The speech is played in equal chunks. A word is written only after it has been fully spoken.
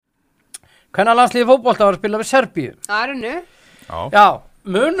Kvennalandsliðið í fótbolta var að spila við Serbíu. Það nú. Já,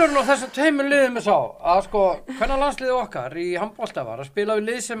 munurinn á þessum tveimur liðum er sá að sko kvennalandsliðið okkar í handbolta var að spila við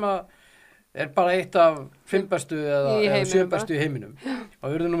lið sem er bara eitt af 5 bestu eða 7 bestu í heiminum. Og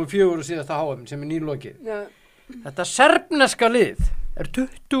við erum nummer 4 síðasta HM sem er nýlokið. Já. Þetta serbneska lið er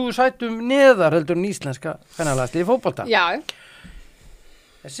 20 sætum neðar heldur en íslenska kvennalandsliðið í fótbolta. Já.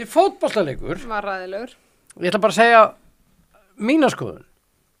 Þessi fótboltaleikur var ræðilegur. Ég ætla bara að segja mína skoðun.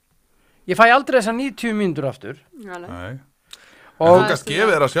 Ég fæ aldrei þessar 90 mínútur aftur. Já, nei. Og þú kannski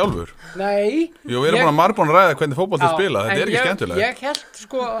gefið þér að sjálfur. Nei. Jú, við erum margbúin að ræða hvernig fótbolti spila. Þetta er ekki skemmtilega. Ég held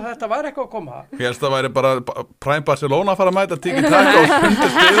sko að þetta væri eitthvað að koma. Ég held að það væri bara Prime Barcelona að fara að mæta, tiki-taka og 100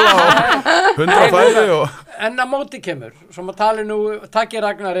 spila og 100 færi og... En að móti kemur, sem að tali nú, takki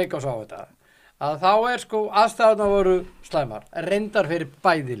Ragnar Reykjás á þetta, að þá er sko aðstæðuna voru slæmar, reyndar fyrir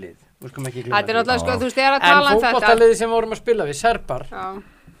bæði lið. Þetta er náttúrulega sko, þú veist, þegar að tala um þetta. En fótboltaliðið sem vorum að spila við Serbar,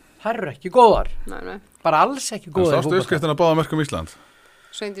 þær eru ekki góðar. Nei. Bara alls ekki góðar. En sástu uppskriftina báða mörkum Ísland?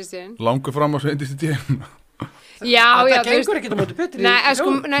 Sveindistíðin. Langur fram á Sveindistíðin. Já, það gengur ekki móti betri. Nei,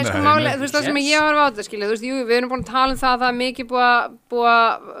 sko máli, þú veist það sem ég var á þetta, skilja, þú veist, jú, við erum búin að tala um það er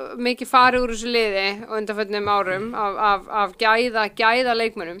mikið farið úr þessu liði á undanförnum árum af gæða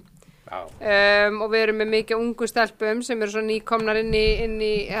leikmönnum. Og við erum með mikið ungu stelpum sem eru svo nýkomnar inn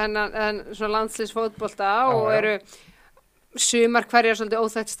í hennan svona landsliðsfótbolta og eru sumar hverjar svolítið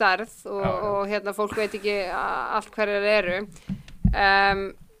óþekkt stærð og hérna fólk veit ekki allt hverjar eru.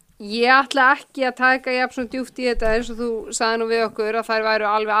 Ég ætla ekki að taka jafn svona djúpt í þetta eins og þú sagði nú við okkur að þær væru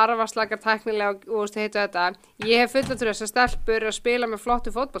alveg arfaslakar tæknilega og heitu þetta. Ég hef fulla trú þess að stelpur að spila með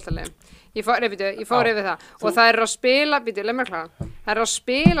flottu fótboltaliðum. Ég fór yfir það og það eru að spila, það eru að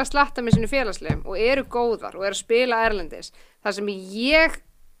spila slatta með sínu félagsliðum og eru góðar og eru að spila erlendis. Það sem ég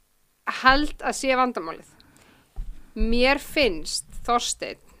held að sé vandamálið. Mér finnst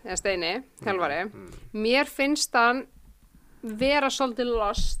Þorsteinn, eða Steini, þjálfari, mér finnst hann vera svolítið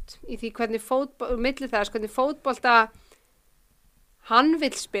lost í því hvernig fótbolta hann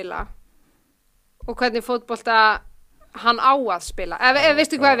vill spila og hvernig fótbolta hann á að spila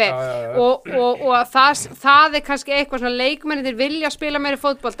veistu hvað við og það er kannski eitthvað svona leikmennir vilja spila meiri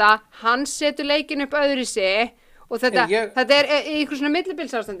fótbolta hann setur leikin upp öðru sig og þetta er einhver svona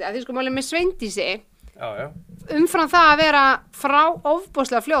millibilsástandi að því sko málið með Sveindísi umfram það að vera frá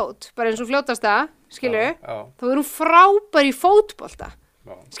ofboðslega fljót bara eins og fljótasta skilju, þá er hún frábær í fótbolta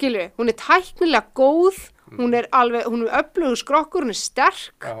skilju, hún er tæknilega góð hún er öflugur skrokkur, hún er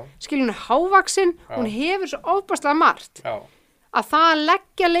sterk skilju, hún er hávaksin hún hefur svo ofboðslega margt að það að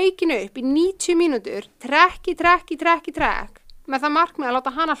leggja leikinu upp í 90 mínútur trekk með það markmið að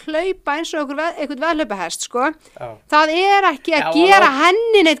láta hana hlaupa eins og einhvern veðhlaupahest sko. Það er ekki að gera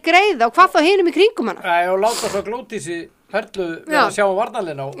henni neitt greiða og hvað þá hinum í kringum hana og láta svo Glódísi Perlu að sjá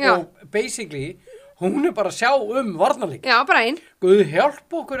varnarleina og basically hún er bara að sjá varnarleik. Já, bara einn. Guð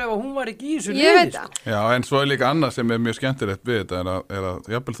hjálp okkur ef hún var ekki í þessu liði. Ég veit það. Já, en svo er líka annað sem er mjög skemmtilegt við þetta er að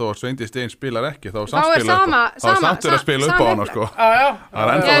jafnvel þó að Sveindi Steinn spilar ekki þá er samt verið að spila upp á hana sko. Það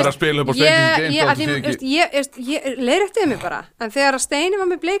er ennþá verið að spila upp á Sveindi Steinn. Ég leiðréttiði mig bara, en þegar að Steini var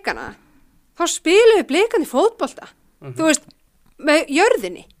með Blikana, þá spiluðu Blikan í fótbolta. Þú veist, með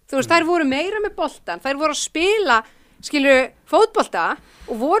jörðinni. Þú veist, þær voru meira með boltan, þær voru að spila fótbolta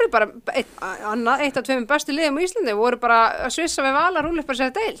og voru bara eitt af 2 bestu liðum á Íslandi voru bara að svissa við Val að rúlla upp að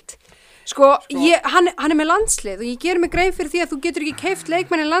segja deild hann er með landslið og ég gerir mig grein fyrir því að þú getur ekki keypt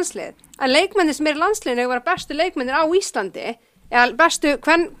leikmennin landslið en leikmennir sem er í landsliðinu eru bestu leikmennir á Íslandi eða bestu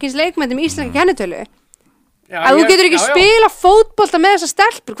kvenkyns leikmennir með íslenska kennitölu að þú getur ekki spila fótbolta með þessa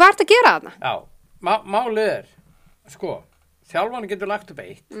stelpur, hvað ert að gera þarna? Já, málið er þjálfarinn getur lagt upp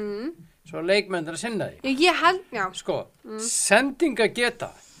eitt svo leikmennir að sinna því. Ég held, já. Sendinga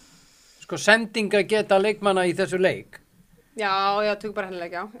geta leikmanna í þessu leik. Já, tökum bara hennar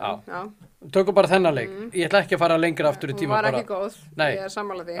leik, já. Tökum bara þennan leik. Ég ætla ekki að fara lengra aftur í tíma. Hún var ekki góð. Nei. Ég er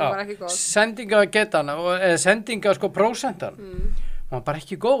sammála því, hún var ekki góð. Sendinga getan, eða sendinga prósentan, hún var bara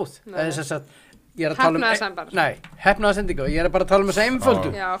ekki góð. Hefnaða sendinga. Ég er bara að tala um þessa einföldu.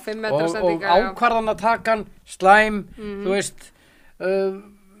 Já, 5 metra sendinga. Og ákvarðanatakan, slæm, þú veist,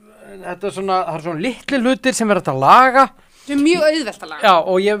 það er svona litli hlutir sem hægt að laga sem er mjög auðvelt að laga já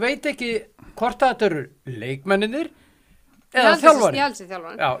og ég veit ekki hvort þetta eru leikmenninir eða þjálfarinn ég held sér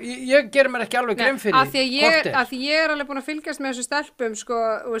þjálfarinn já ég gerir mér ekki alveg grein fyrir af því ég er alveg búin að fylgjast með þessu stelpum sko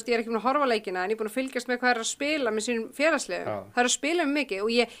og veist, ég er ekki búin að horfa leikina en ég er búin að fylgjast með hvað er að spila með sínum félagsliðum það er að spila mikið og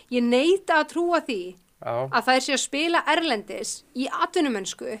ég neita að trúa því að það er sér að spila erlendis í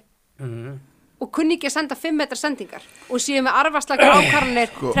atvinnumennsku og kunni ekki að senda 5 metra sendingar og séu með arfaslakar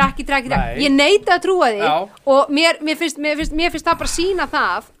ákvarðanir trekki, ég neita að trúa því og mér finnst það bara sína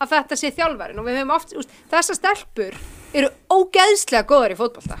það að þetta sé þjálfarinn og við höfum oft, þessar stelpur eru ógeðslega góðar í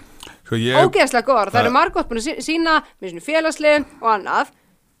fótbolta ógeðslega góðar, það eru margótt búin að sína með svona félagsliðum og annað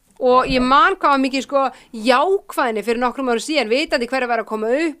og ég man hvað var mikið jákvæðinni fyrir nokkrum árum síðan vitandi hver að vera að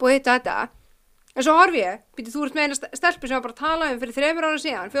koma upp og hitta þetta en svo horfi ég, þú ert með eina stelpu sem var bara að tala fyrir 3 ára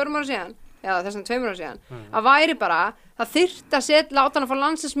síðan, 4 ára síðan eða þessum 2 ára síðan að væri bara, það þyrfti að láta hann að fá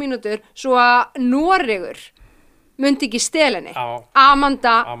landsliðsmínútur svo að Noregur myndi ekki stela henni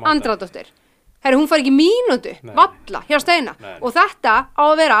Amanda Andradóttir herri, hún fær ekki mínútu, valla hjá Steina og þetta á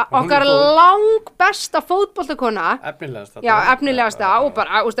að vera okkar langbesta fótboltakona efnilegasta og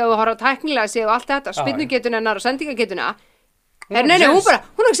bara, ef þú horfa á tæknilega sig og allt þetta, spyrnugetuna hennar og sendingagetuna nei,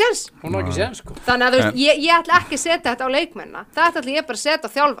 hún har ekki séns sko. Þannig að þú veist, ég ætla ekki að setja þetta á leikmennina þetta ætla ég bara að setja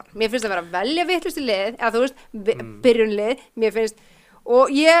á þjálfar mér finnst að vera að velja vitlustu lið eða þú veist, byrjunlið mér finnst,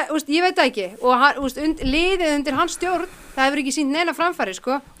 og ég veit það ekki og liðið undir hans stjórn það hefur ekki sýnt neina framfæri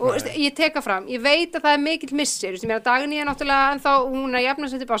sko og ég teka fram, ég veit að það er mikill missir ég meina Dagný náttúrulega ennþá hún að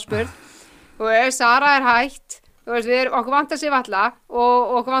jafna sér til báspurð og Sara hætt okkur vantar sér valla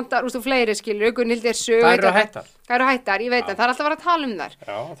og okkur vantar fleiri skilur, Gunnhildi sög það eru hættar, ég veit það er alltaf að vera að tala um þær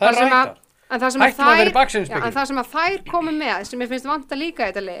en það sem að þær komu með sem ég finnst vanta líka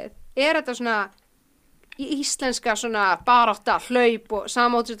þetta lið er þetta svona íslenska svona barátta, hlaup og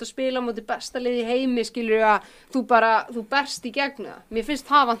samáttur að spila mútið besta lið í heimi skilur að þú berst í gegn mér finnst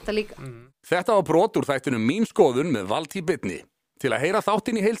það vanta líka Þetta var brot úr þættinum Mín skoðun með Valtý Bitni Til að heyra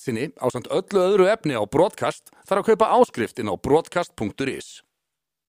þáttinn í heilsinni ásamt öllu öðru efni á broadcast þarf að kaupa áskrift inn á broadcast.is